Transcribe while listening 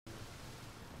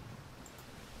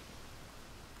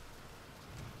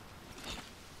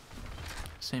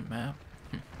same map.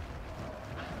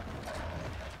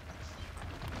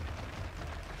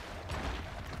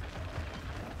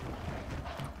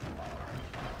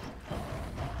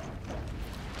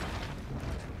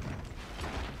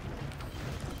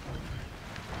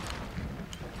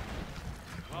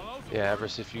 Yeah,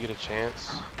 Everest, if you get a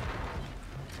chance,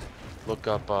 look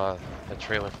up a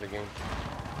trailer for the game.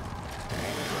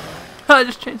 I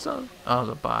just chainsaw. Oh,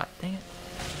 the bot. Dang it.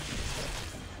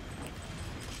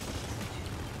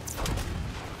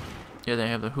 Yeah, they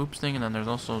have the hoops thing, and then there's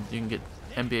also you can get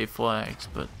NBA flags,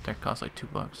 but that costs like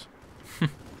 $2.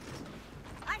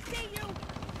 I see you.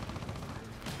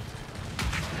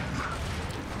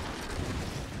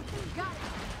 Got it.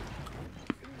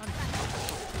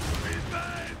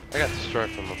 I got destroyed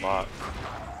from a bot.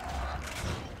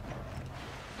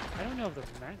 I don't know if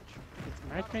it's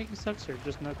matchmaking sucks or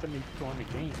just not letting me go on the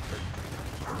game. But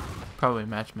Probably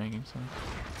matchmaking, so.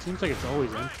 it seems like it's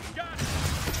always empty.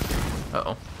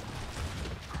 Uh-oh.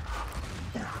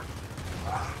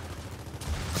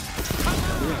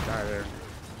 We're gonna die there.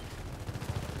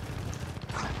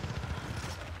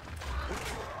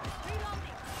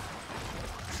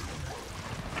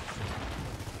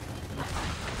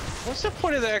 What's the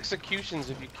point of the executions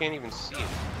if you can't even see it?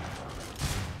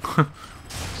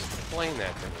 Explain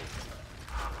that to me.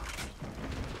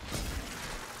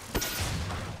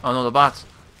 Oh no, the bots.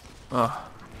 Ugh.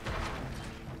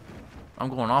 I'm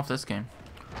going off this game.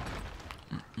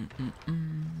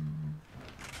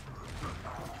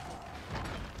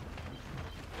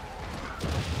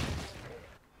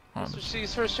 Oh, Mr.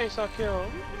 C's first chainsaw kill.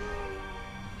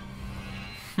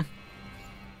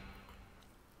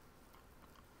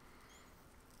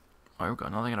 oh, we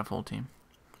got nothing in a full team.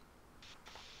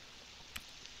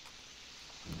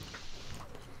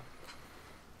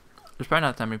 There's probably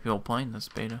not that many people playing this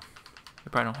beta.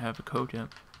 They probably don't have the code yet.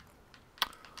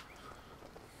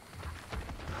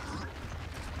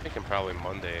 Thinking probably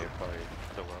Monday, probably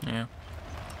fill up. Yeah.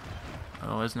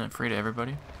 Oh, isn't it free to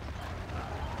everybody?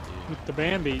 With the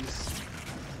Bambies.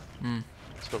 Hmm.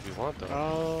 That's what we want, though.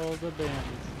 All the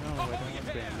Bambies. No, I don't want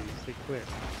Bambies. They quit.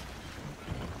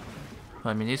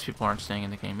 Well, I mean, these people aren't staying in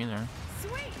the game either.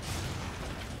 Sweet.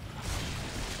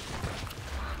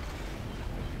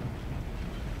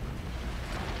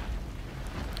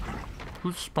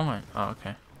 Who's spawned? Oh,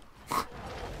 okay.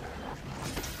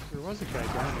 There was a guy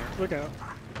down there. Look out.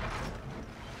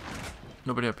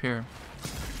 Nobody up here.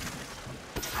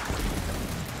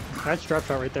 That's drop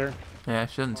shot right there. Yeah,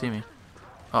 she doesn't see me.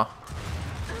 Oh.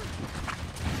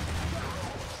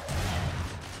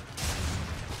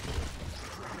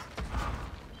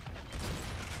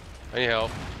 I need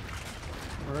help.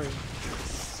 Alright.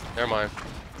 Never mind.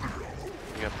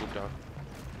 You got pooped on.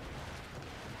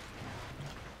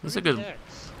 This is a good.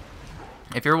 Next.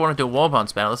 If you ever want to do a wall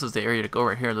bounce battle, this is the area to go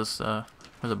right here. This, where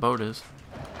the boat is.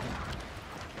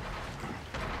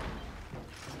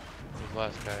 Who's the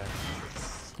last guy?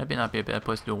 That'd not be a bad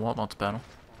place to do a wall bounce battle.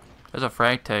 There's a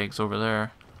frag tags over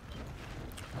there.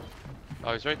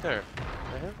 Oh, he's right there.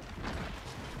 Right here?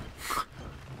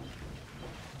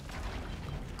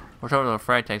 Watch out for the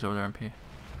frag tags over there, MP.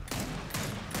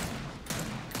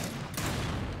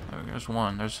 There's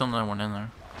one. There's still another one in there.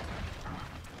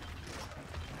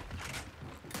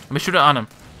 Let me shoot it on him.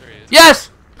 There he is. Yes!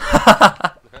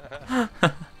 I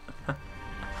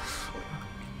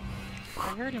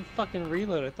heard him fucking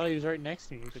reload. I thought he was right next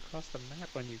to me. He was across the map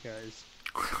on you guys.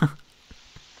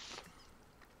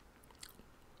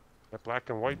 That black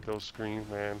and white pill screen,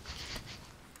 man.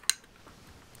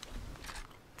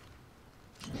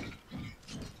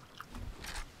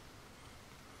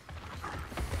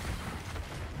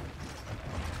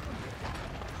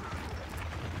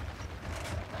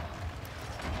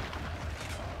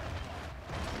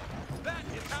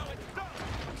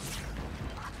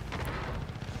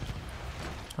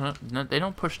 No, they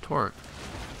don't push torque.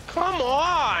 Come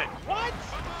on! What?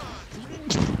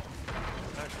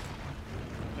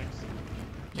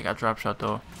 They got drop shot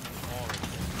though.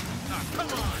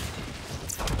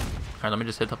 Alright, let me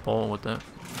just hit the pole with it.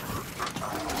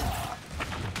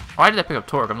 Why did I pick up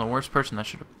torque? I'm the worst person that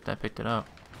picked it up.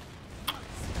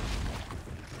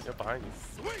 They're behind you.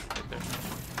 Right there.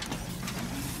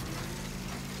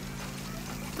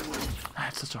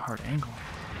 That's such a hard angle.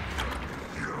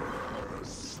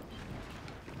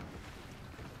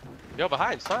 Yo,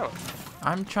 behind, silent.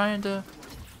 I'm trying to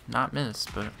not miss,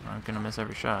 but I'm gonna miss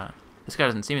every shot. This guy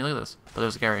doesn't see me. Look at this. But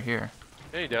there's a guy right here.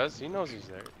 Yeah, he does. He knows he's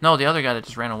there. No, the other guy that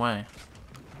just ran away.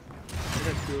 I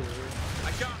got two over here.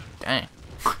 Dang.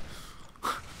 Oh,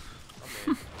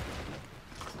 man.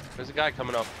 There's a guy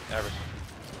coming up. Average.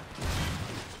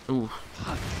 Ooh.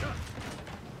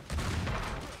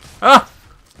 Ah!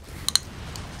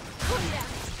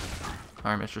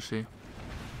 Alright, Mr. C.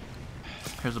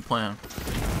 Here's the plan.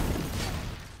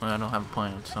 Well, I don't have a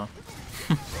plan, so.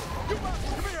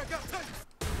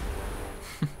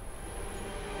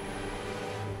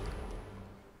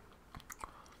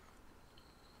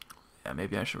 Yeah,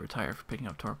 maybe I should retire for picking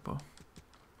up Torpo.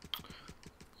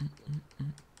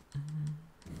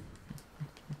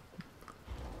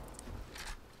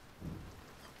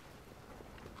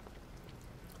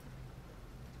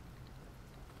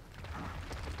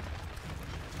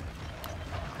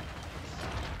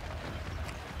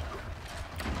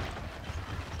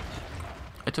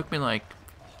 It took me like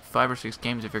 5 or 6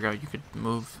 games to figure out you could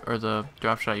move, or the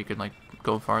drop shot, you could like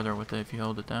go farther with it if you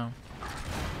held it down.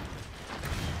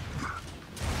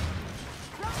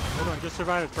 Hold on, just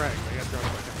survive it, frag. I got dropped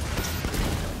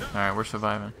back. Alright, we're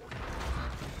surviving.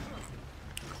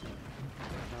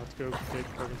 Now let's go take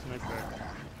fucking snipe back.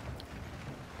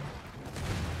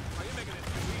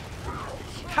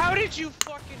 How did you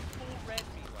fucking full red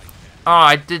me like that? Oh,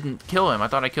 I didn't kill him. I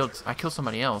thought I killed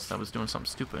somebody else that was doing something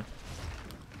stupid.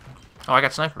 Oh, I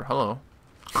got sniper. Hello.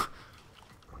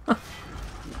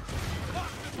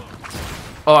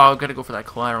 Oh, I gotta go for that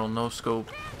collateral no scope.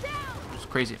 It's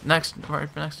crazy. Next, right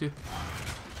next to you.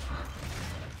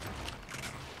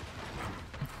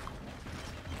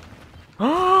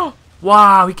 Oh,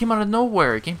 wow! He came out of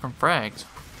nowhere. He came from frags.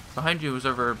 Behind you was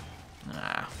over.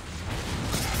 Nah.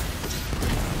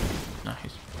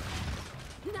 Nice.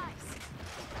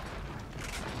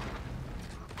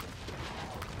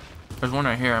 There's one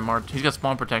right here. I marked. He's got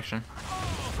spawn protection.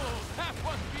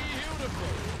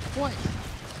 What?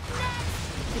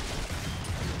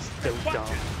 So dumb.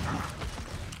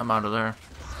 I'm out of there.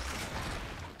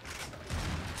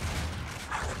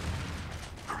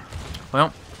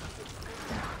 Well,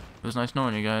 it was nice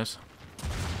knowing you guys.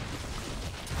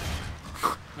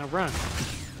 Now run.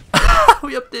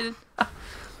 We updated.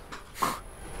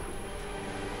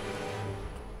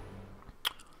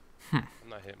 I'm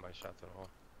not hitting my shots at all.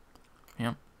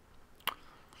 Yep.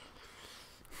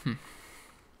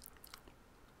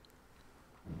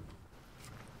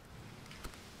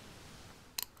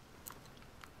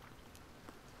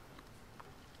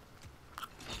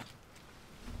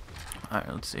 Alright,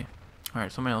 let's see.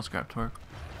 Alright, somebody else grab Torque.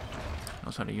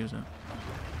 Knows how to use it.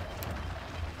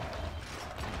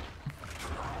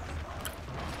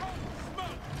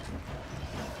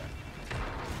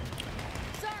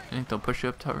 You think they'll push you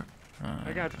up, Torque?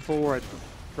 I got 4 at the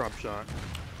drop shot.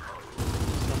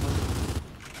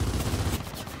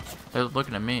 They're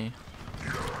looking at me.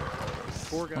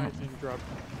 4 guys in drop.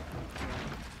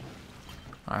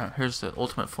 Alright, here's the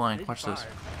ultimate flank. Watch this.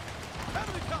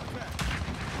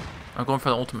 I'm going for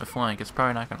the ultimate flank. It's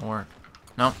probably not gonna work.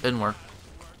 Nope, didn't work.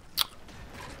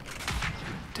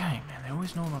 Dang, man, they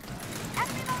always know about that.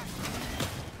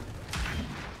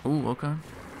 Ooh, okay.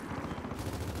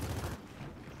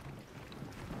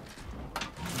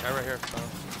 Guy right here.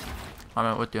 I'm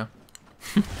out with you.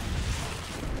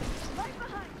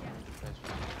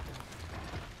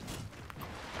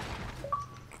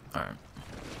 Alright.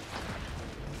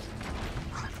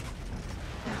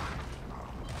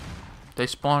 They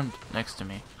spawned next to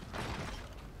me.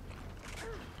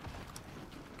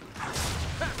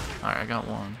 Alright, I got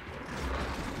one.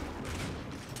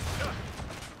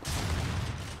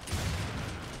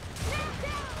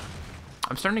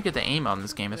 I'm starting to get the aim on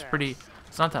this game. It's pretty...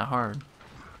 It's not that hard.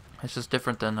 It's just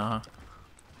different than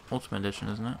Ultimate Edition,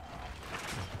 isn't it?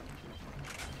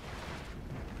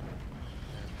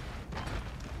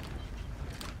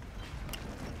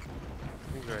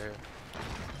 He's right here.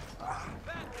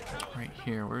 Right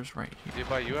here. Where's right here? Did he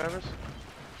buy you, Avers?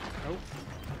 Nope.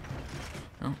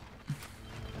 Oh.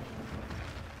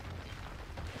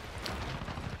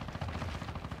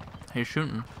 Hey, you're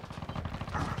shooting.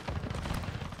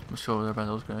 Let's go over there by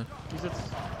those guys. He's at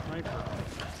sniper.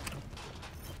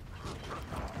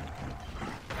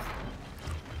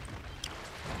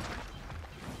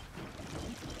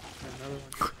 Another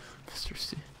one. Mr.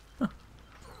 C.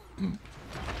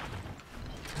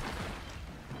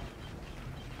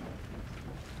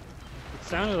 It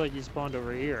sounded like he spawned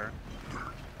over here.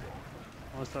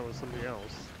 Unless that was somebody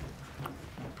else.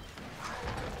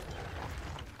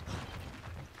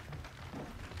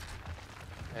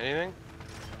 Anything?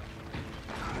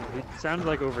 It sounded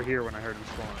like over here when I heard him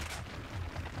spawn.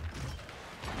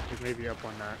 He's maybe up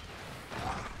on that.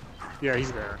 Yeah,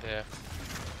 he's there. Yeah.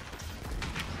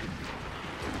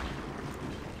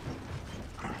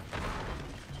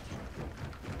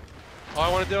 Oh, I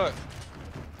want to do it.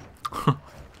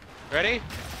 Ready?